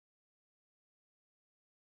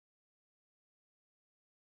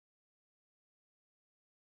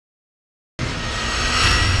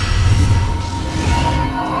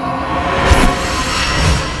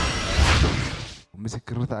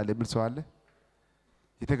ምስክርነት አለ ብል ሰው አለ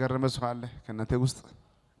የተገረመ ሰው አለ ከናንተ ውስጥ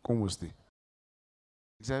ቆም ውስጥ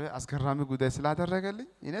እግዚአብሔር አስገራሚ ጉዳይ ስላደረገልኝ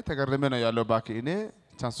እኔ ተገረመ ነው ያለው ባክ እኔ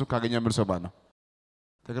ቻንሱ ካገኘ ብል ሰው ባና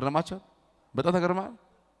ተገረማችሁ በጣም ተገረማል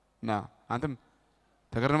ና አንተም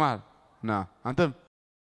ተገረማል ና አንተም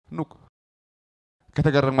ኑክ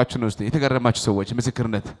ከተገረማችሁ ነው እስቲ የተገረማችሁ ሰዎች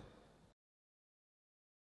ምስክርነት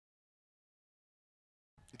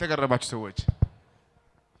የተገረማችሁ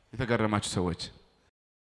ሰዎች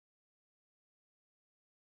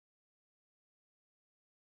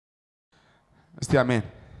እስቲ አሜን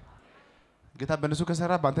ጌታ በእነሱ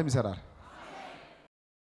ከሰራ ባንተም ይሰራል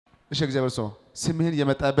እሺ እግዚአብሔር ሰው ስምህን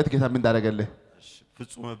የመጣበት ጌታ ምን እንዳደረገልህ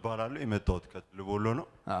ፍጹም እባላለሁ የመጣሁት ከልቦሎ ነው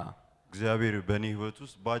እግዚአብሔር በእኔ ህይወት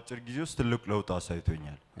ውስጥ በአጭር ጊዜ ውስጥ ትልቅ ለውጥ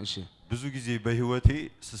አሳይቶኛል እሺ ብዙ ጊዜ በህይወቴ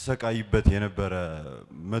ስሰቃይበት የነበረ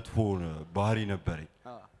መጥፎ ባህሪ ነበርኝ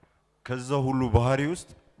ከዛ ሁሉ ባህሪ ውስጥ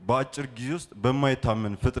በአጭር ጊዜ ውስጥ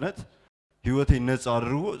በማይታመን ፍጥነት ህይወቴ ነፃ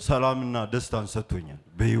አድርጎ ሰላምና ደስታን ሰጥቶኛል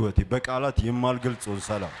በህይወቴ በቃላት የማልገልጸው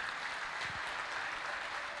ሰላም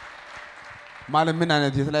ማለት ምን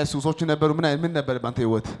አይነት የተለያዩ ሱሶች ነበሩ ምን ነበር ባንተ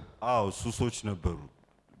ህይወት አዎ ሱሶች ነበሩ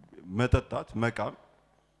መጠጣት መቃም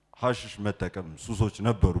ሐሽሽ መጠቀም ሱሶች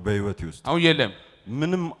ነበሩ በህይወቴ ውስጥ አሁን የለም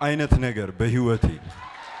ምንም አይነት ነገር በህይወቴ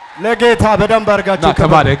ለጌታ በደንብ አርጋችሁ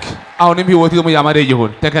ተባረክ አሁንም ህይወቴ ደግሞ ያማረ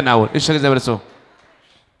ይሁን ተከናወን እሺ እግዚአብሔር ሰው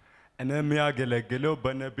እኔ የሚያገለግለው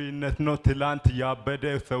በነብይነት ነው ትላንት ያበደ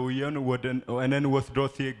ሰውየን እኔን ወስዶ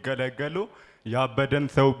ሲገለገሉ ያበደን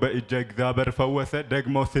ሰው በእጅ እግዚአብሔር ፈወሰ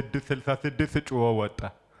ደግሞ 666 ጮኸ ወጣ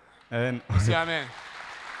አሜን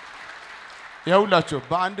ያውላችሁ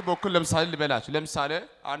በአንድ በኩል ለምሳሌ ልበላችሁ ለምሳሌ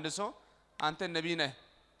አንድ ሰው አንተ ነብይ ነህ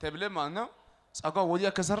ተብለ ማለት ነው ጻጋው ወዲያ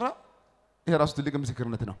ከሰራ ይሄ ራሱ ትልቅ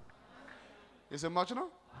ምስክርነት ነው የሰማችሁ ነው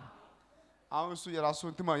አሁን እሱ የራሱ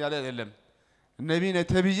እንትማ ያለ አይደለም ነብይ ነህ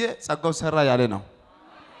ተብዬ ጻጋው ሰራ ያለ ነው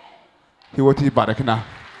ህይወት ይባረክና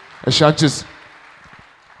እሺ አንቺስ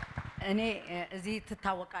እኔ እዚህ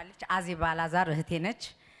ትታወቃለች አዚባ ላዛር እህቴ ነች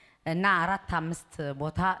እና 4-5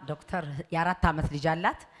 ቦታ ዶክተር የ4 አመት ልጅ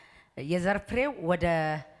አላት የዘር ፍሬው ወደ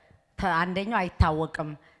አንደኛው አይታወቅም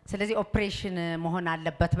ስለዚህ ኦፕሬሽን መሆን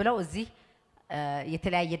አለበት ብለው እዚህ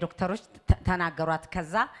የተለያየ ዶክተሮች ተናገሯት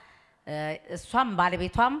ከዛ እሷም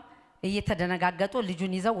ባለቤቷም እየተደነጋገጡ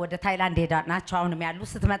ልጁን ይዘው ወደ ታይላንድ ሄዳ ናቸው አሁንም ያሉ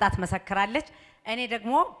ስትመጣ ትመሰክራለች እኔ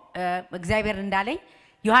ደግሞ እግዚአብሔር እንዳለኝ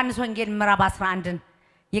ዮሐንስ ወንጌል ምዕራፍ 11ን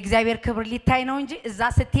የእግዚአብሔር ክብር ሊታይ ነው እንጂ እዛ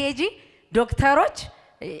ስትሄጂ ዶክተሮች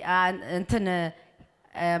እንትን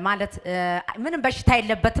ማለት ምንም በሽታ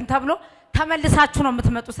የለበትም ተብሎ ተመልሳችሁ ነው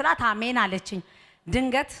የምትመጡ ስላት አሜን አለችኝ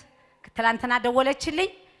ድንገት ትላንትና ደወለችልኝ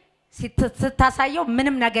ስታሳየው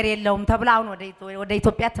ምንም ነገር የለውም ተብላ አሁን ወደ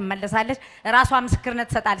ኢትዮጵያ ትመለሳለች ራሷ ምስክርነት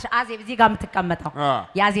ትሰጣለች አዜብ እዚህ ጋር የምትቀመጠው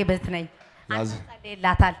ያዜብ እህት ነኝ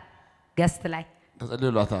ተጸልይላታል ገስት ላይ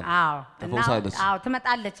ተጸልይላታል አዎ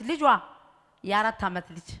ትመጣለች ልጇ የ4 አመት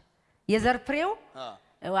ልጅ የዘር ፍሬው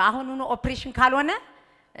አሁኑኑ ኦፕሬሽን ካልሆነ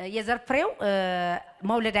የዘር ፍሬው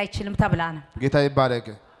መውለድ አይችልም ተብላ ነው ጌታ ይባረክ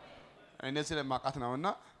እኔ ስለማቃት ነውና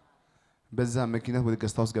በዛ መኪና ወደ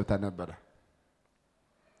ገስታውስ ገብታ ነበር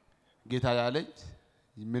ጌታ ያለኝ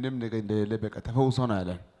ምንም ነገር እንደሌለ በቃ ተፈውሶ ነው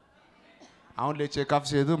ያለን አሁን ለቼክአፕ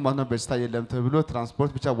ሲሄዱ ማንም በሽታ የለም ተብሎ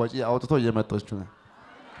ትራንስፖርት ብቻ ወጪ አውጥቶ እየመጣች ነው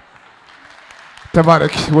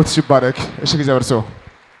ተባረክ ወትሽ ይባረክ እሺ እግዚአብሔር ሰው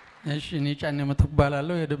እሺ እኔ ጫኔ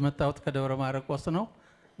መተባላለሁ የመጣሁት ከደብረ ማርቆስ ነው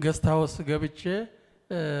ገስታውስ ገብቼ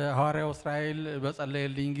ሐዋርያው እስራኤል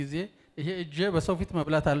በጸለየልኝ ጊዜ ይሄ እጄ በሰው ፊት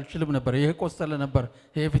መብላት አልችልም ነበር ይሄ ቆሰለ ነበር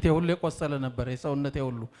ይሄ ፊቴ ሁሉ ቆሰለ ነበር የሰውነቴ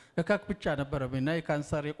ሁሉ እካክ ብቻ ነበርብኝና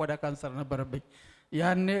የካንሰር የቆዳ ካንሰር ነበርብኝ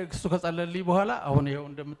ያኔ እሱ ከጸለየልኝ በኋላ አሁን ይሄው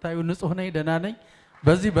እንደምታዩ ንጹህ ነኝ ደህና ነኝ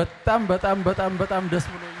በዚህ በጣም ደስ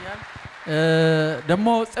ብሎኛል ደሞ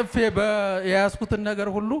ጽፌ በያስኩትን ነገር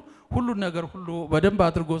ሁሉ ነገር ሁሉ በደንብ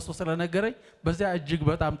አድርጎ እሱ ስለነገረኝ በዚያ እጅግ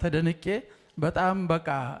በጣም ተደንቄ በጣም በቃ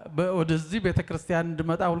ወደዚህ ቤተክርስቲያን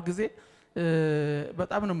እንድመጣ ሁሉ ጊዜ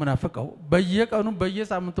በጣም ነው ምናፈቀው በየቀኑ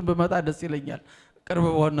በየሳምንቱ በመጣ ደስ ይለኛል ቅርብ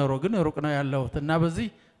ሆነሮ ግን ሩቅ ነው ያለሁት እና በዚህ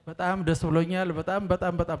በጣም ደስ ብሎኛል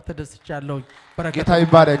በጣም ተደስቻለሁ በረከት ጌታ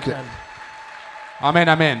ይባረክ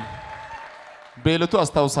አሜን አሜን በእለቱ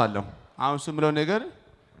አስታውሳለሁ አሁን ስምለው ነገር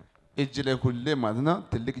እጅ ላይ ሁሌ ማለት ነው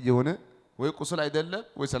ትልቅ የሆነ ወይ ቁስል አይደለም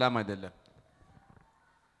ወይ ሰላም አይደለም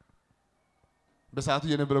በሰዓቱ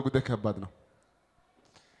የነበረው ጉዳይ ከባድ ነው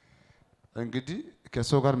እንግዲህ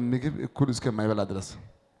ከሰው ጋር ምግብ እኩል እስከማይበላ ድረስ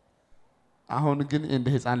አሁን ግን እንደ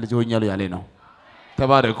ህፃን ልጅ ሆኛለሁ ያለ ነው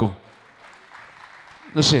ተባረኩ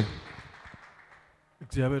እሺ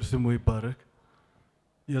እግዚአብሔር ስሙ ይባረክ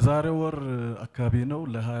የዛሬ ወር አካባቢ ነው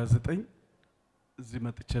ለ29 እዚህ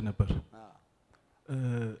መጥቼ ነበር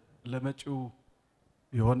ለመጪው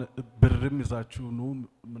የሆነ ብርም ይዛችሁ ኑ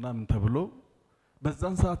ምናምን ተብሎ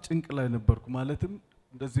በዛን ሰዓት ጭንቅ ላይ ነበርኩ። ማለትም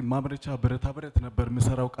እንደዚህ ማምረቻ ብረታ ብረት ነበር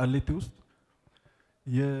የሚሰራው ቃሊቲ ውስጥ።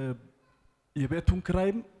 የቤቱን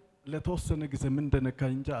ክራይም ለተወሰነ ጊዜ ምን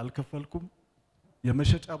እንደነካኝ እንጃ አልከፈልኩም።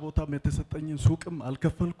 የመሸጫ ቦታም የተሰጠኝን ሱቅም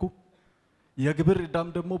አልከፈልኩም። የግብር ዕዳም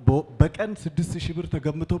ደግሞ በቀን 6000 ብር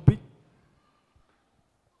ተገምቶብኝ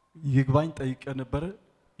ይግባኝ ጠይቄ ነበር።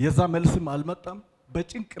 የዛ መልስም አልመጣም።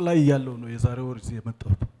 በጭንቅ ላይ ያለው ነው የዛሬ ወር እዚህ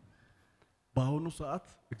የመጣሁት። በአሁኑ ሰዓት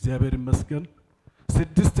እግዚአብሔር ይመስገን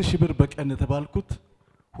 6000 ብር በቀን የተባልኩት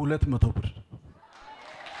 200 ብር።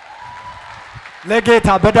 ለጌታ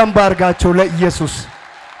በደንብ አድርጋቸው ለኢየሱስ።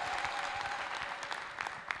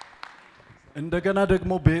 እንደገና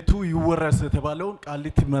ደግሞ ቤቱ ይወረስ የተባለውን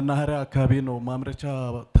ቃሊቲ መናኸሪያ አካባቢ ነው ማምረቻ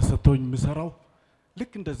ተሰጥቶኝ የሚሰራው።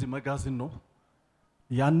 ልክ እንደዚህ መጋዘን ነው።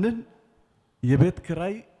 ያንን የቤት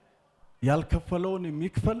ክራይ ያልከፈለውን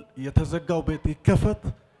የሚከፈል የተዘጋው ቤት ይከፈት፣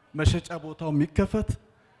 መሸጫ ቦታው የሚከፈት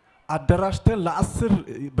አደራሽተን ለ10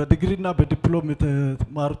 በዲግሪና በዲፕሎም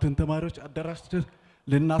የተማሩትን ተማሪዎች አደራሽተን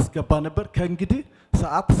ልናስገባ ነበር። ከእንግዲህ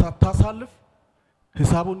ሰዓት ሳታሳልፍ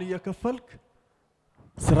ሂሳቡን እየከፈልክ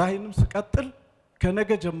ስራዬንም ስቀጥል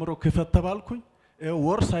ከነገ ጀምሮ ክፈት ተባልኩኝ።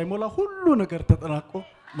 ወር ሳይሞላ ሁሉ ነገር ተጠናቆ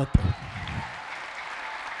መጣ።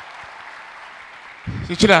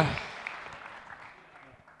 ይችላል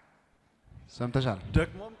ሰምተሻል።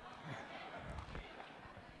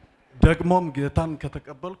 ደግሞም ጌታን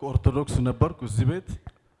ከተቀበልኩ ኦርቶዶክስ ነበርኩ። እዚህ ቤት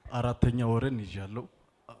 4ኛ ወርን ይዣለሁ።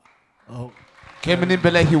 ከምንም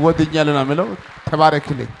በላይ ህይወትኛል ነው የምለው።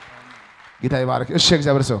 ተባረክልኝ፣ ጌታ ይባርክ። እሺ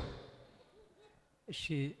እግዚአብሔር ሰው። እሺ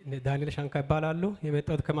ዳንኤል ሻንካ ይባላሉ።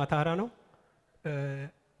 የመጣሁት ከማታራ ነው።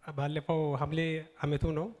 ባለፈው ሐምሌ አመቱ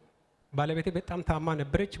ነው። ባለቤቴ በጣም ታማ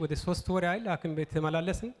ነበረች። ወደ 3 ወር ያህል ሐኪም ቤት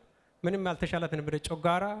ተመላለስን። ምንም ያልተሻላት ነበረ።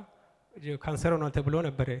 ጮጋራ ካንሰር ሆኗል ተብሎ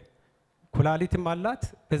ነበረ። ኩላሊትም አላት።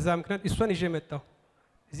 በዛ ምክንያት እሷን ይዤ መጣሁ።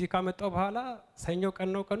 እዚህ ካመጣሁ በኋላ ሰኞ ቀን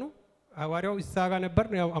ነው ቀኑ። ሐዋርያው እዛ ጋር ነበር።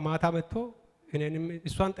 ያው ማታ መጥቶ እኔንም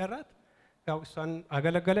እሷን ጠራት። ያው እሷን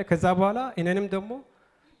አገለገለ። ከዛ በኋላ እኔንም ደግሞ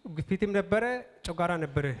ግፊትም ነበረ፣ ጮጋራ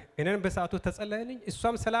ነበረ። እኔንም በሰዓቱ ተጸለየልኝ።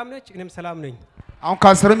 እሷም ሰላም ነች፣ እኔም ሰላም ነኝ። አሁን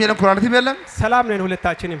ካንሰርም የለም ኩላሊትም የለም፣ ሰላም ነን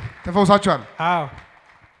ሁለታችንም። ተፈውሳችኋል? አዎ።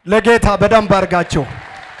 ለጌታ በደንብ አድርጋቸው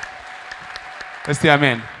እስቲ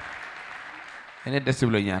አሜን። እኔ ደስ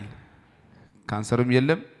ብሎኛል። ካንሰርም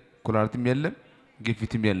የለም፣ ኩላሊትም የለም፣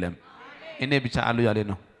 ግፊትም የለም። እኔ ብቻ አሉ ያለ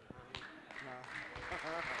ነው።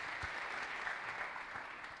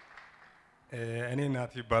 እኔ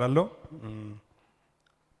ናቲ ይባላለሁ።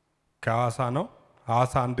 ከሐዋሳ ነው።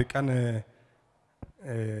 ሐዋሳ አንድ ቀን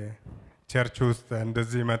ቸርች ውስጥ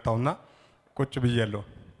እንደዚህ መጣውና ቁጭ ብያለሁ።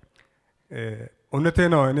 እውነቴ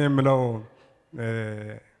ነው። እኔ የምለው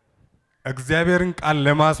እግዚአብሔርን ቃል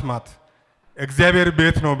ለማስማት እግዚአብሔር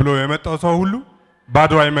ቤት ነው ብሎ የመጣው ሰው ሁሉ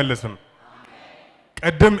ባዶ አይመለስም።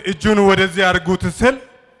 ቀደም እጁን ወደዚህ አድርጉት ስል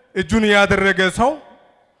እጁን ያደረገ ሰው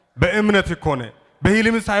በእምነት ከሆነ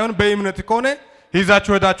በህልም ሳይሆን በእምነት ከሆነ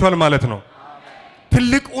ይዛችሁ ሄዳችኋል ማለት ነው።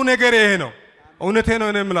 ትልቁ ነገር ይሄ ነው። እውነቴ ነው።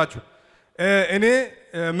 እኔ የምላችሁ እኔ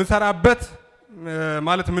ምሰራበት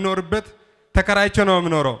ማለት ምኖርበት ተከራይቼ ነው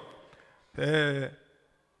የምኖረው።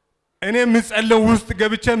 እኔ ምጸለው ውስጥ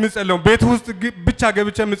ገብቼ ምጸለው ቤት ውስጥ ብቻ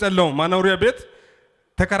ገብቼ ምጸለው ማኖሪያ ቤት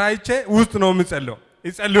ተከራይቼ ውስጥ ነው ምጸለው።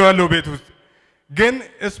 ይጸልያለሁ ቤት ውስጥ ግን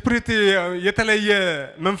ስፒሪት የተለየ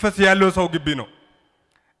መንፈስ ያለው ሰው ግቢ ነው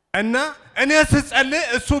እና እኔ ስጸልይ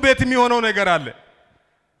እሱ ቤት የሚሆነው ነገር አለ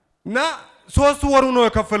እና 3 ወሩ ነው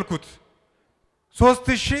የከፈልኩት።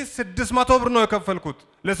 3600 ብር ነው የከፈልኩት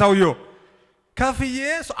ለሰውየው። ከፍዬ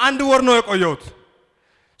 1 ወር ነው የቆየሁት።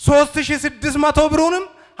 3600 ብሩንም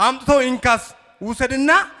አምጥቶ ኢንካስ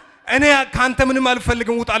ውሰድና እኔ ካንተ ምንም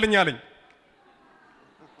አልፈልግም ውጣልኝ አለኝ።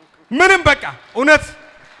 ምንም በቃ እውነት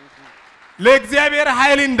ለእግዚአብሔር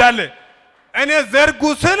ኃይል እንዳለ እኔ ዘርጉ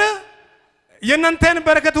ስል የእናንተን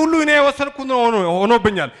በረከት ሁሉ እኔ የወሰድኩት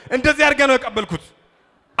ሆኖብኛል። እንደዚህ አድርጌ ነው የቀበልኩት።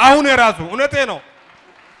 አሁን የራሱ እውነቴ ነው።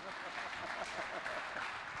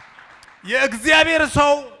 የእግዚአብሔር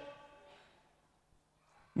ሰው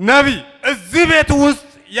ነቢ እዚህ ቤት ውስጥ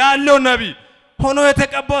ያለው ነቢ ሆኖ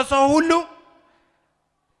የተቀባው ሰው ሁሉ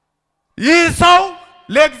ይህ ሰው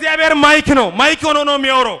ለእግዚአብሔር ማይክ ነው። ማይክ ሆኖ ነው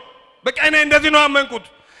የሚያወራው። በቃ እኔ እንደዚህ ነው አመንኩት።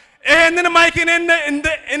 ይሄንን ማይክ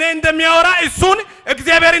እኔ እንደሚያወራ እሱን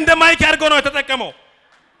እግዚአብሔር እንደ ማይክ አድርጎ ነው የተጠቀመው።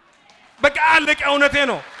 በቃ አለቀ። እውነቴ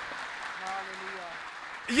ነው።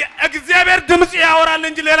 የእግዚአብሔር ድምጽ ያወራል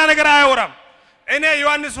እንጂ ሌላ ነገር አያወራም። እኔ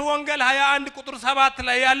ዮሐንስ ወንጌል 21 ቁጥር 7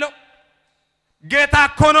 ላይ ያለው ጌታ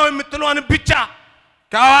እኮ ነው የምትለውን ብቻ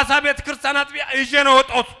ከሐዋሳ ቤተ ክርስቲያን አጥቢያ ይዤ ነው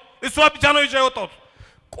ወጣሁት። እሷ ብቻ ነው ይዤ ወጣሁት።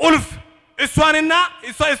 ቁልፍ እሷንና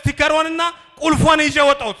እሷ ስቲከሯንና ቁልፏን ይዤ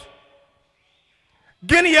ወጣሁት።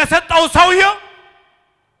 ግን የሰጠው ሰውየው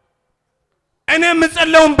እኔ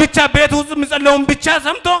ምጸለውን ብቻ ቤት ውስጥ ምጸለውን ብቻ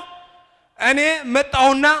ሰምቶ እኔ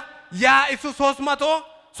መጣውና ያ እሱ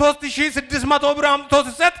 3600 ብር አምጥቶ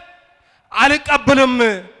ሲሰጥ አልቀበልም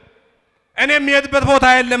እኔ የሚሄድበት ቦታ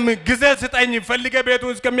የለም ጊዜ ስጠኝ ፈልገ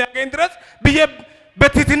ቤቱን እስከሚያገኝ ድረስ ብዬ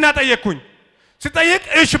በትህትና ጠየቅኩኝ ሲጠይቅ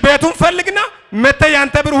እሺ ቤቱን ፈልግና መተ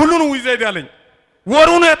ያንተ ብር ሁሉን ይዘህ አለኝ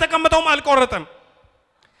ወሩን የተቀመጠውም አልቆረጠም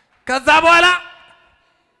ከዛ በኋላ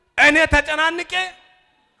እኔ ተጨናንቄ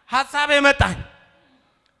ሐሳብ የመጣኝ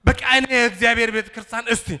በቃ እኔ እግዚአብሔር ቤተ ክርስቲያን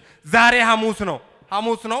እስቲ ዛሬ ሐሙስ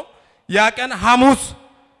ነው ያ ቀን ሐሙስ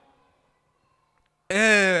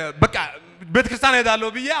በቃ ቤተ ክርስቲያን ሄዳለሁ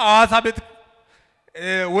ብዬ አዋሳ ቤት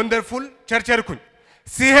ወንደርፉል ቸርቸርኩኝ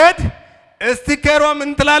ሲሄድ ስቲከሯ ምን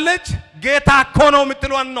ትላለች ጌታ እኮ ነው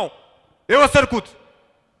የምትሏን ነው የወሰድኩት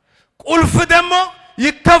ቁልፍ ደግሞ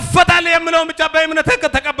ይከፈታል የሚለው ብቻ በእምነት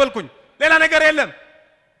ተቀበልኩኝ ሌላ ነገር የለም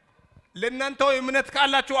ለእናንተው እምነት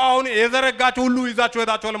ካላችሁ አሁን የዘረጋችሁ ሁሉ ይዛችሁ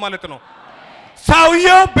ሄዳችኋል ማለት ነው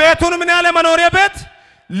ሰውየው ቤቱን ምን ያለ መኖሪያ ቤት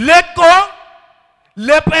ለቆ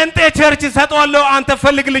ለጴንጤ ቸርች ሰጠዋለሁ አንተ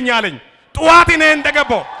ፈልግልኝ አለኝ ጧት እኔ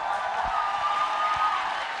እንደገባው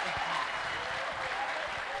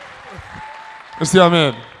እስቲ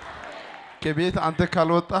አሜን ከቤት አንተ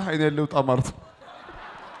ካልወጣ እኔ ልውጣ ማለት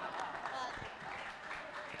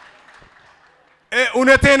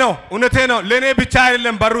እውነቴ ነው ለኔ ብቻ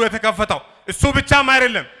አይደለም በሩ የተከፈተው እሱ ብቻም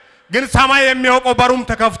አይደለም ግን ሰማይ የሚያውቀው በሩም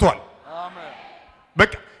ተከፍቷል አሜን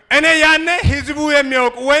በቃ እኔ ያኔ ህዝቡ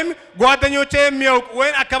የሚያውቁ ወይም ጓደኞቼ የሚያውቁ ወይ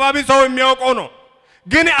አካባቢ ሰው የሚያውቀው ነው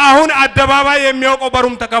ግን አሁን አደባባይ የሚያውቀው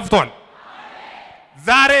በሩም ተከፍቷል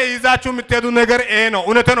ዛሬ ይዛችሁ የምትሄዱ ነገር ይሄ ነው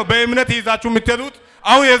እውነቴ ነው በእምነት ይዛችሁ የምትሄዱት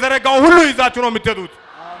አሁን የዘረጋው ሁሉ ይዛችሁ ነው የምትሄዱት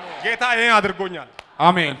ጌታ ይሄ አድርጎኛል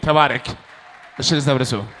አሜን ተባረክ እሺ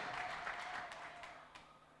ተብረሱ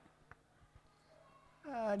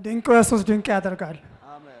ድንቅ ኢየሱስ ድንቅ ያደርጋል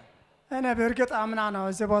አሜን እኔ በእርግጥ አምና ነው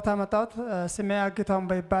እዚህ ቦታ መጣሁት ስሜ አግታውን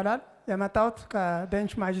ይባላል የመጣሁት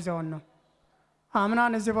ከቤንች ማጂ ዞን ነው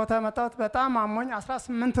አምናን እዚህ ቦታ መጣሁት በጣም አሞኝ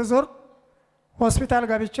 18 ዙር ሆስፒታል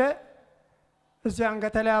ገብቼ እዚህ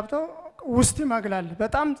አንገቴ ላይ አብጦ ውስጥ ይመግላል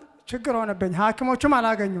በጣም ችግር ሆነብኝ ሐኪሞቹም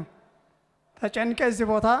አላገኙም ተጨንቄ እዚህ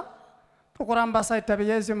ቦታ ጥቁር አንበሳ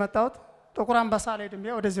ተብዬ እዚህ መጣሁት ጥቁር አንበሳ ላይ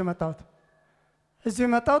ድምዬ ወደዚህ መጣሁት እዚህ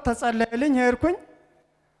መጣሁት ተጸለየልኝ ሄድኩኝ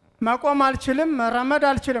መቆም አልችልም መራመድ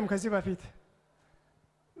አልችልም ከዚህ በፊት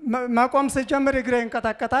መቆም ሲጀምር እግሬ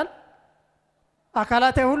ይንቀጠቀጣል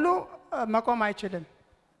አካላቴ ሁሉ መቆም አይችልም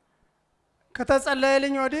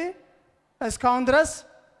ከተጸለየልኝ ወዲህ እስካሁን ድረስ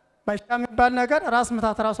በሽታ የሚባል ነገር ራስ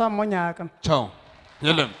ምታት ራሱ አሞኝ አያውቅም ቻው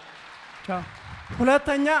የለም ቻው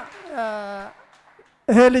ሁለተኛ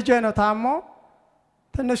ይሄ ልጄ ነው ታሞ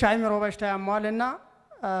ትንሽ አይምሮ በሽታ ያሟልና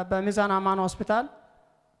በሚዛን አማን ሆስፒታል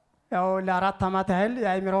ያው ለ4 ዓመት ያህል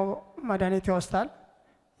የአይምሮ መድኃኒት ይወስዳል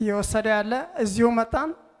እየወሰደ ያለ እዚሁ መጣን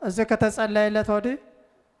እዚህ ከተጸለየለት ወዲህ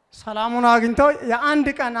ሰላሙን አግኝቶ የአንድ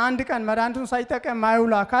ቀን መድኃኒቱን ሳይጠቀም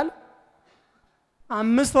ማይውል አካል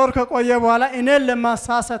 5 ወር ከቆየ በኋላ እኔን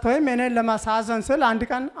ለማሳሰት ወይም እኔን ለማሳዘን ስል አንድ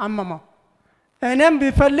ቀን አመመው እኔም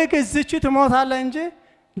ቢፈልግ እዚች ትሞታለህ እንጂ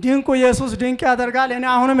ድንቁ ኢየሱስ ድንቅ ያደርጋል እኔ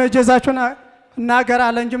አሁንም የጀዛችሁን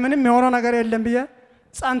እናገራለሁ እንጂ ምንም የሆነው ነገር የለም ብዬ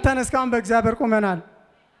ጸንተን እስካሁን በእግዚአብሔር ቆመናል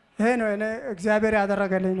ይሄ ነው እኔ እግዚአብሔር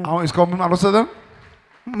ያደረገልኝ ነው አሁን እስካሁን ምን አልወሰደም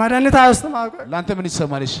መድኃኒት አይወስድም ላንተ ምን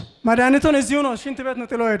ይሰማልሽ መድኃኒቱን እዚሁ ነው ሽንት ቤት ነው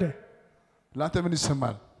ጥሎ ሄደ ላንተ ምን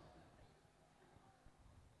ይሰማል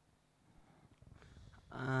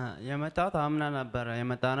የመጣሁት አምና ነበር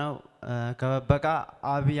የመጣነው ከበበቃ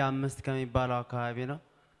አብይ 5 ከሚባለው አካባቢ ነው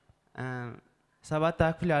 7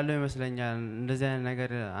 ክፍል ያለው ይመስለኛል እንደዚህ አይነት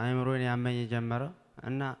ነገር አይምሮን ያመኝ ጀመረው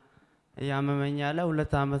እና ያመመኝ ያለ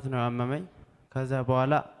 2 ዓመት ነው ያመመኝ ከዛ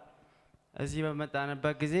በኋላ እዚህ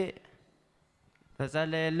በመጣንበት ጊዜ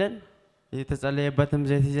ተጸለየልን የተጸለየበትም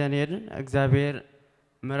ዘይት ይዘን ሄድን እግዚአብሔር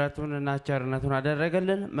ምሕረቱን እና ቸርነቱን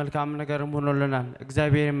አደረገልን መልካም ነገርም ሆኖልናል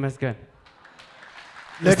እግዚአብሔር ይመስገን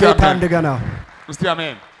ለጌታ እንደገና እስቲ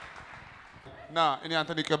አሜን ና እኔ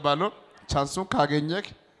አንተን ይቀበላሉ ቻንሱን ካገኘክ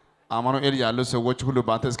አማኑኤል ያለው ሰዎች ሁሉ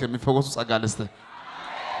ባንተ እስከሚፈወሱ ጸጋ ልስጥ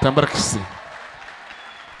ተንበርክስ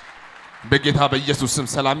በጌታ በኢየሱስ ስም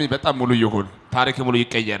ሰላሚ በጣም ሙሉ ይሁን ታሪክ ሙሉ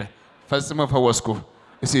ይቀየር ፈጽሞ ፈወስኩ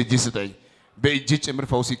እሺ እጅ ስጠኝ በእጅ ጭምር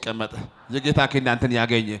ፈውስ ይቀመጥ የጌታ ክንድ አንተን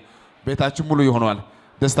ያገኘ ቤታችሁ ሙሉ ይሆናል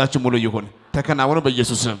ደስታችሁ ሙሉ ይሁን ተከናወኑ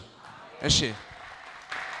በኢየሱስ ስም እሺ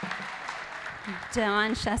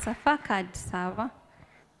ጀማን ሻሰፋ ከአዲስ አበባ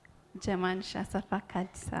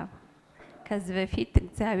ከዚህ በፊት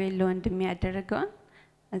እግዚአብሔር ለወንድም ያደረገውን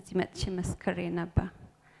እዚህ መጥቼ መስክሬ ነበር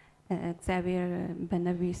እግዚአብሔር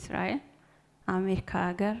በነቢዩ እስራኤል አሜሪካ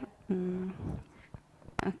ሀገር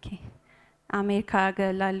ኦኬ አሜሪካ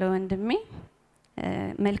ሀገር ላለው ወንድሜ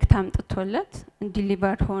መልእክት አምጥቶለት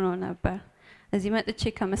ዲሊቨር ሆኖ ነበር። እዚህ መጥቼ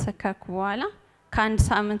ከመሰከርኩ በኋላ ከአንድ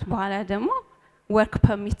ሳምንት በኋላ ደግሞ ወርክ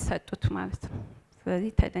ፐርሚት ሰጡት ማለት ነው።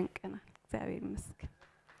 ስለዚህ ተደንቀናል። እግዚአብሔር ይመስገን።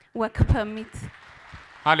 ወርክ ፐርሚት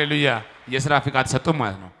ሃሌሉያ። የስራ ፍቃድ ሰጡ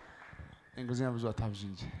ማለት ነው። እንግሊዝኛ ብዙ አታብዥ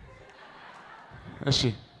እንጂ። እሺ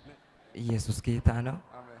ኢየሱስ ጌታ ነው።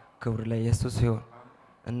 ክብር ለኢየሱስ ይሁን።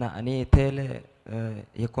 እና እኔ ቴሌ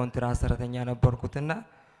የኮንትራት ሰራተኛ ነበርኩትና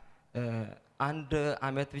አንድ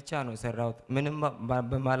አመት ብቻ ነው ሰራሁት። ምንም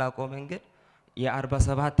በማላውቀው መንገድ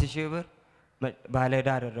የ47,000 ብር ባለዕዳ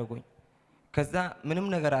አደረጉኝ። ከዛ ምንም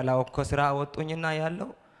ነገር አላወቅኩ። ስራ ወጡኝና ያለው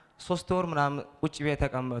 3 ወር ምናምን ቁጭ ቤት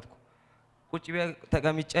ተቀመጥኩ። ቁጭ ቤት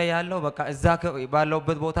ተቀምጬ ያለው በቃ እዛ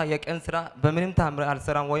ባለውበት ቦታ የቀን ስራ በምንም ታምር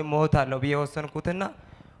አልሰራም ወይም ሞታለሁ ብዬ ወሰንኩትና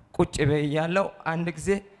ቁጭ ቤት ያለው አንድ ጊዜ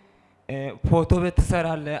ፎቶ ቤት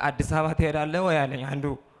ትሰራለህ አዲስ አበባ ትሄዳለህ ወይ አለኝ አንዱ።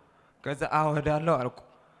 ከዛ አዎ እሄዳለሁ አልኩ።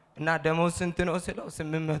 እና ደሞዝ ስንት ነው ስለው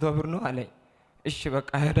 800 ብር ነው አለኝ። እሺ በቃ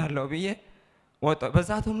እሄዳለሁ ብዬ ወጣሁ።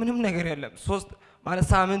 በዛቱ ምንም ነገር የለም። 3 ማለት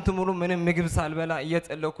ሳምንት ሙሉ ምንም ምግብ ሳልበላ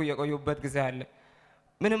እየጸለኩ የቆዩበት ጊዜ አለ።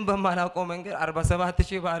 ምንም በማላውቀው መንገድ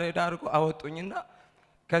 47,000 ባለዕዳ አድርጎ አወጡኝና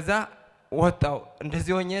ከዛ ወጣሁ።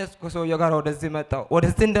 እንደዚህ ሆኜ ከሰውዬው ጋር ወደዚህ መጣሁ።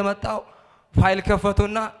 ወደዚህ እንደመጣሁ ፋይል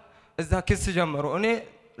ከፈቱና እዛ ክስ ጀመሩ። እኔ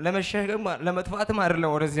ለመሸገም ለመጥፋትም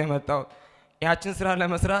አይደለም ወደዚህ የመጣሁት። ያችን ስራ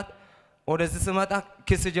ለመስራት ወደዚህ ስመጣ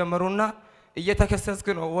ክስ ጀመሩና እየተከሰስክ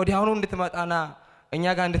ነው ወዲያውኑ እንድትመጣና እኛ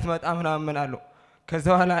ጋር እንድትመጣ ምናምን አሉ። ከዛ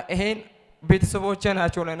በኋላ ይሄን ቤተሰቦቼ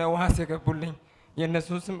ናቸው ለኔ ዋስ የገቡልኝ።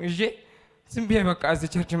 የነሱን ስም ይዤ ዝም ብዬ በቃ እዚህ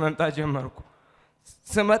ቸርች መምጣት ጀመርኩ።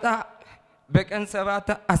 ስመጣ በቀን 7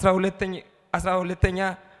 12ኛ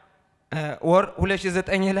ወር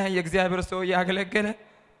 2009 ላይ የእግዚአብሔር ሰው ያገለገለ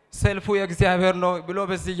ሰልፉ የእግዚአብሔር ነው ብሎ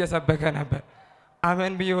በዚህ እየሰበከ ነበር።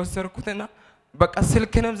 አሜን ብዬ ወሰድኩትና በቃ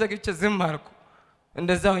ስልክንም ዘግቼ ዝም አልኩ።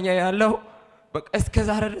 እንደዛው ያለው በቃ እስከ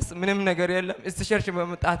ዛሬ ድረስ ምንም ነገር የለም። እዚህ ቸርች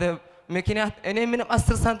በመምጣት ምክንያት እኔ ምንም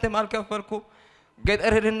 10 ሳንቲም አልከፈልኩ።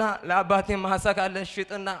 ገጠር ሄድና ለአባቴ ማሳ ካለ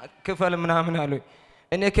ሽጥና ክፈል ምናምን አሉኝ።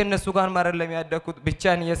 እኔ ከነሱ ጋር አይደለም ያደኩት፣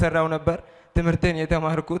 ብቻን እየሰራው ነበር ትምህርቴን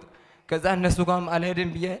የተማርኩት። ከዛ እነሱ ጋርም አልሄድም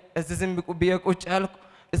ብዬ እዚህ ዝም ብዬ ቁጭ አልኩ።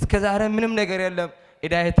 እስከ ዛሬ ምንም ነገር የለም።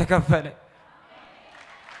 ዕዳዬ ተከፈለ።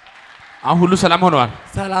 አሁን ሁሉ ሰላም ሆኗል።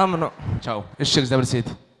 ሰላም ነው። ቻው። እሺ እግዚአብሔር ሴት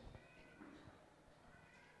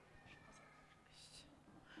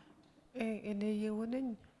እኔ የሆነኝ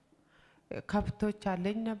ከብቶች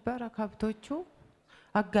አለኝ ነበር። ከብቶቹ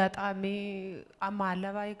አጋጣሚ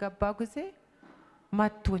አማለባ የገባ ጊዜ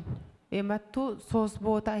መቱኝ። የመቱ 3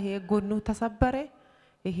 ቦታ ይሄ ጎኑ ተሰበረ፣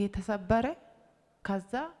 ይሄ ተሰበረ።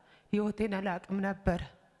 ከዛ ህይወቴን አላቅም ነበር።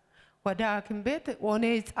 ወደ ሐኪም ቤት ሆነ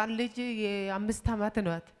ህፃን ልጅ የ5 ዓመት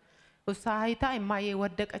ናት። እሷ አይታ እማዬ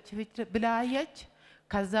ወደቀች ብላየች።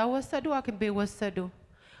 ከዛ ወሰዱ፣ ሐኪም ቤት ወሰዱ።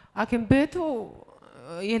 ሐኪም ቤቱ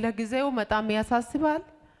የለጊዜው በጣም ያሳስባል።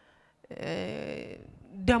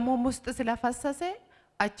 ደሞም ውስጥ ስለፈሰሰ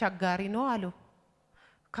አስቸጋሪ ነው አሉ።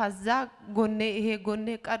 ከዛ ጎኔ ይሄ ጎኔ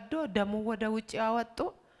ቀዶ ደሙ ወደ ውጭ ያወጡ።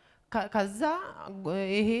 ከዛ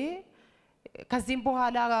ይሄ ከዚህም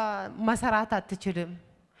በኋላ መሰራት አትችልም፣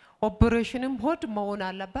 ኦፕሬሽንም ሆድ መሆን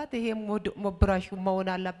አለባት፣ ይሄም ኦፕሬሽን መሆን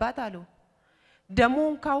አለባት አሉ።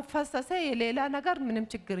 ደሙን ካፈሰሰ የሌላ ነገር ምንም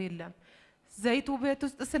ችግር የለም። ዘይቱ ቤት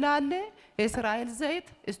ውስጥ ስላለ የእስራኤል ዘይት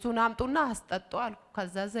እሱን አምጡና አስጠጡ አልኩ።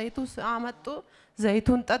 ከዛ ዘይቱ አመጡ፣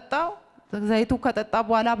 ዘይቱን ጠጣው። ዘይቱ ከጠጣ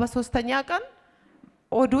በኋላ በ3ኛ ቀን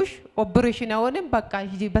ኦዱሽ ኦፕሬሽን አይሆንም፣ በቃ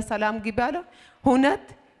ሂጂ በሰላም ግቢ አለው። እውነት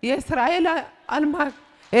የእስራኤል አልማ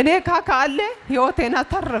እኔ ካካለ ህይወቴን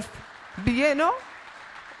አተረፍ ብዬ ነው።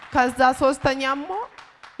 ከዛ 3ኛሞ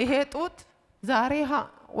ይሄ ጡት ዛሬ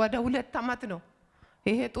ወደ 2 ዓመት ነው።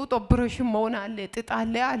 ይሄ ጡት ኦፕሬሽን መሆን አለ፣ ጥጥ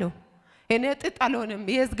አለ አለው። እኔ ጥጥ አልሆንም፣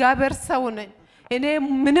 የእግዚአብሔር ሰው ነኝ። እኔ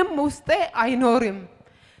ምንም ውስጤ አይኖርም።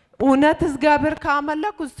 እውነት እግዚአብሔር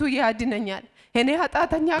ካመለኩ እሱ ያድነኛል። እኔ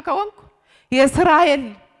ኃጢአተኛ ከሆንኩ የእስራኤል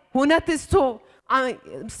እውነት እሱ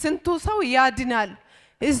ስንቱ ሰው ያድናል።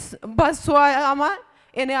 በሱ አማን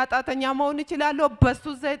እኔ ኃጢአተኛ መሆን እችላለሁ። በሱ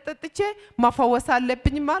ዘይት ጠጥቼ መፈወስ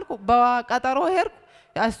አለብኝ ማልኩ። በቀጠሮ ሄድኩ።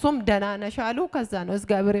 እሱም ደህና ነሽ አሉ። ከዛ ነው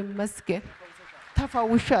እግዚአብሔር ይመስገን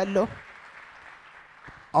ተፈውሻለሁ።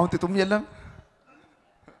 አሁን ጥጡም የለም።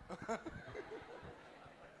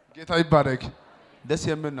 ጌታ ይባረክ። ደስ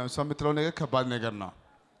የሚል ነው። እሷ የምትለው ነገር ከባድ ነገር ነው።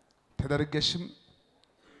 ተደርገሽም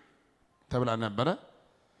ተብላ ነበረ።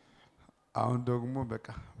 አሁን ደግሞ በቃ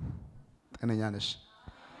ጤነኛ ነሽ።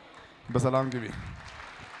 በሰላም ግቢ።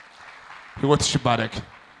 ህይወትሽ ይባረክ።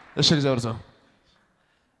 እሺ እግዚአብሔር ሰው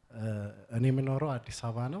እኔ የምኖረው አዲስ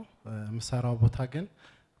አበባ ነው። የምሰራው ቦታ ግን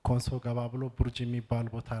ኮንሶ ገባ ብሎ ቡርጅ የሚባል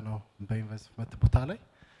ቦታ ነው። በኢንቨስትመንት ቦታ ላይ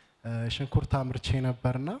ሽንኩርት አምርቼ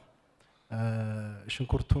ነበርና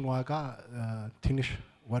ሽንኩርቱን ዋጋ ትንሽ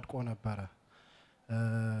ወድቆ ነበረ።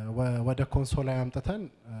 ወደ ኮንሶ ላይ አምጥተን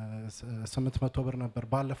 800 ብር ነበር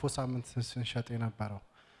ባለፈው ሳምንት ስንሸጥ የነበረው።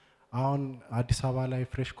 አሁን አዲስ አበባ ላይ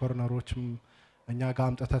ፍሬሽ ኮርነሮችም እኛ ጋር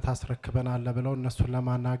አምጥተህ ታስረክበናል ብለው እነሱን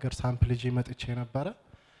ለማናገር ሳምፕል ይዤ መጥቼ ነበረ።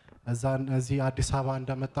 እዚህ አዲስ አበባ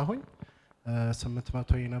እንደመጣሁኝ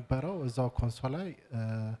 800 የነበረው እዛው ኮንሶ ላይ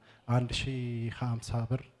 1050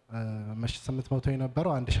 ብር 800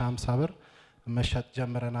 የነበረው 1050 ብር መሸጥ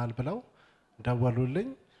ጀምረናል ብለው ደወሉልኝ።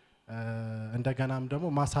 እንደገናም ደግሞ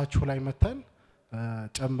ማሳችሁ ላይ መተን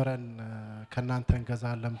ጨምረን ከናንተ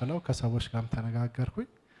እንገዛለን ብለው ከሰዎች ጋርም ተነጋገርኩኝ።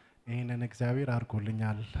 ይሄንን እግዚአብሔር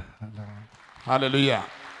አድርጎልኛል። ሃሌሉያ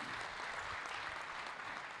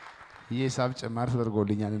የሂሳብ ጭማሪ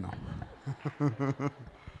ተደርጎልኛል ነው።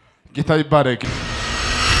 ጌታ ይባረክ።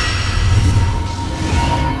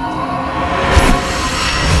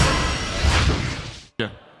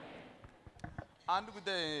 አንድ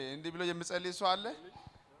ጉዳይ እንዲህ ብሎ የሚጸልይ ሰው አለ።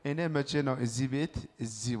 እኔ መቼ ነው እዚህ ቤት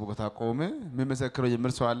እዚህ ቦታ ቆመ የሚመሰክረው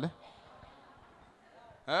የሚል ሰው አለ?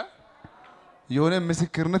 የሆነ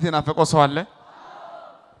ምስክርነት የናፈቀው ሰው አለ?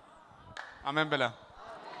 አሜን በላ።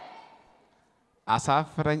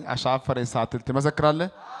 አሳፈረኝ አሻፈረኝ ሳትል ትመሰክራለህ?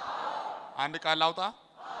 አንድ ቃል ላውጣ።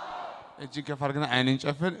 እጅን ከፍ አድርግና አይንን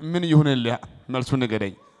ጨፍን። ምን ይሁንልህ? መልሱን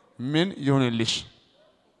ንገረኝ። ምን ይሁንልሽ?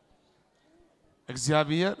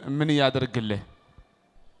 እግዚአብሔር ምን ያደርግልህ?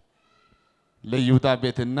 ለይሁዳ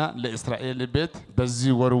ቤትና ለእስራኤል ቤት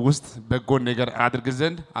በዚህ ወር ውስጥ በጎ ነገር አድርግ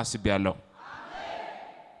ዘንድ አስቤያለሁ።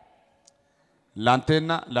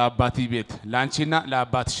 ላንተና ለአባቲ ቤት ላንቺና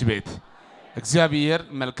ለአባትሽ ቤት እግዚአብሔር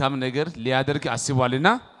መልካም ነገር ሊያደርግ አስቧልና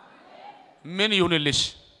ምን ይሁንልሽ?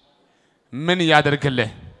 ምን ያደርግልህ?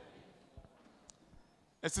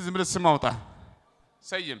 እስቲ ዝም ብለህ ስም አውጣ።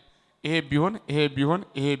 ሰይም ይሄ ቢሆን ይሄ ቢሆን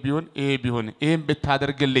ይሄ ቢሆን ይሄ ቢሆን ይሄን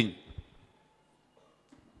ብታደርግልኝ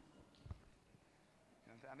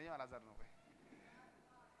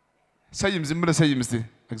ሰይም ዝም ብለህ ሰይም እስቲ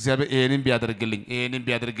እግዚአብሔር ይሄንን ቢያደርግልኝ ይሄንን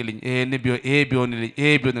ቢያደርግልኝ ይሄንን ቢሆን ይሄ ቢሆንልኝ ይሄ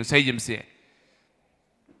ቢሆን ሰይም እስቲ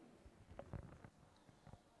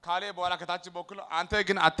ካለ በኋላ ከታች በኩል አንተ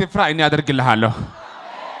ግን አትፍራ እኔ ያደርግልሃለሁ።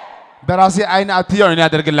 በራሴ አይን አትየው እኔ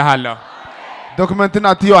ያደርግልሃለሁ። ዶክመንትን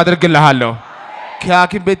አትየው አደርግልሃለሁ።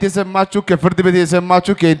 ከሐኪም ቤት የሰማችሁ ከፍርድ ቤት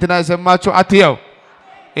የሰማችሁ ከእንትና የሰማችሁ አትየው።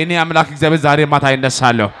 እኔ አምላክ እግዚአብሔር ዛሬ ማታ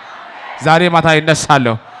ይነሳለሁ። ዛሬ ማታ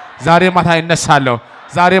ይነሳለሁ። ዛሬ ማታ ይነሳለሁ።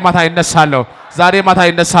 ዛሬ ማታ ይነሳለሁ። ዛሬ ማታ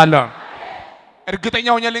ይነሳለሁ። እርግጠኛ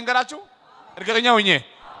ሆኜ ልንገራችሁ። እርግጠኛ ሆኜ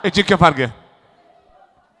እጅግ ከፍ አድርገህ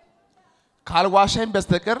ካልዋሸኝ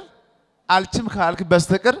በስተቀር አልችም ካልክ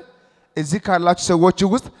በስተቀር እዚህ ካላችሁ ሰዎች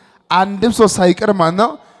ውስጥ አንድም ሰው ሳይቀር ማለት ነው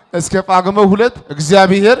እስከ ጳጉሜ 2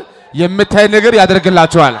 እግዚአብሔር የምታይ ነገር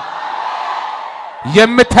ያደርግላችኋል።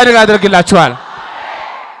 የምታይ ነገር ያደርግላችኋል።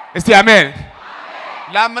 እስቲ አሜን።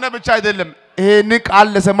 ላመነ ብቻ አይደለም ይሄን ቃል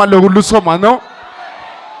ለሰማ ለሁሉ ሰው ማለት ነው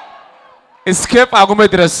እስከ ጳጉሜ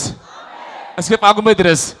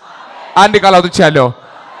ድረስ አንድ ቃል አውጥቻለሁ።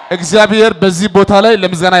 እግዚአብሔር በዚህ ቦታ ላይ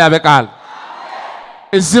ለምስጋና ያበቃል።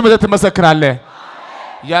 እዚህ ምድር ትመሰክራለህ።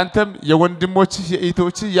 ያንተም የወንድሞች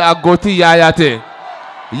የእህቶች የአጎት የአያት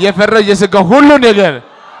የፈረ የሥጋ ሁሉ ነገር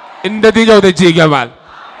እንደ ድንጋይ ወደ እጅ ይገባል።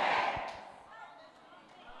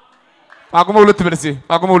 ጳጉሜ 2 በል እስኪ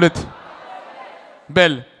ጳጉሜ 2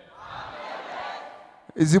 በል።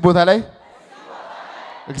 እዚህ ቦታ ላይ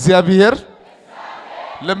እግዚአብሔር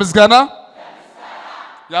ለምስጋና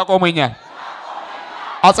ያቆመኛል።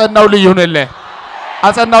 አጸናውልህ ይሁንልህ።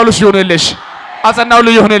 አጸናውልሽ ይሁንልሽ።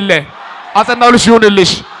 አጸናውልህ ይሁንልህ። አጸናውልሽ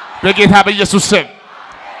ይሁንልሽ በጌታ በኢየሱስ ስም።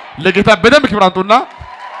 ለጌታ በደንብ ክብር አምጡና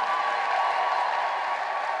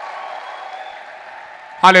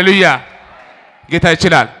ሃሌሉያ። ጌታ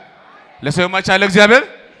ይችላል። ለሰው የማይቻል እግዚአብሔር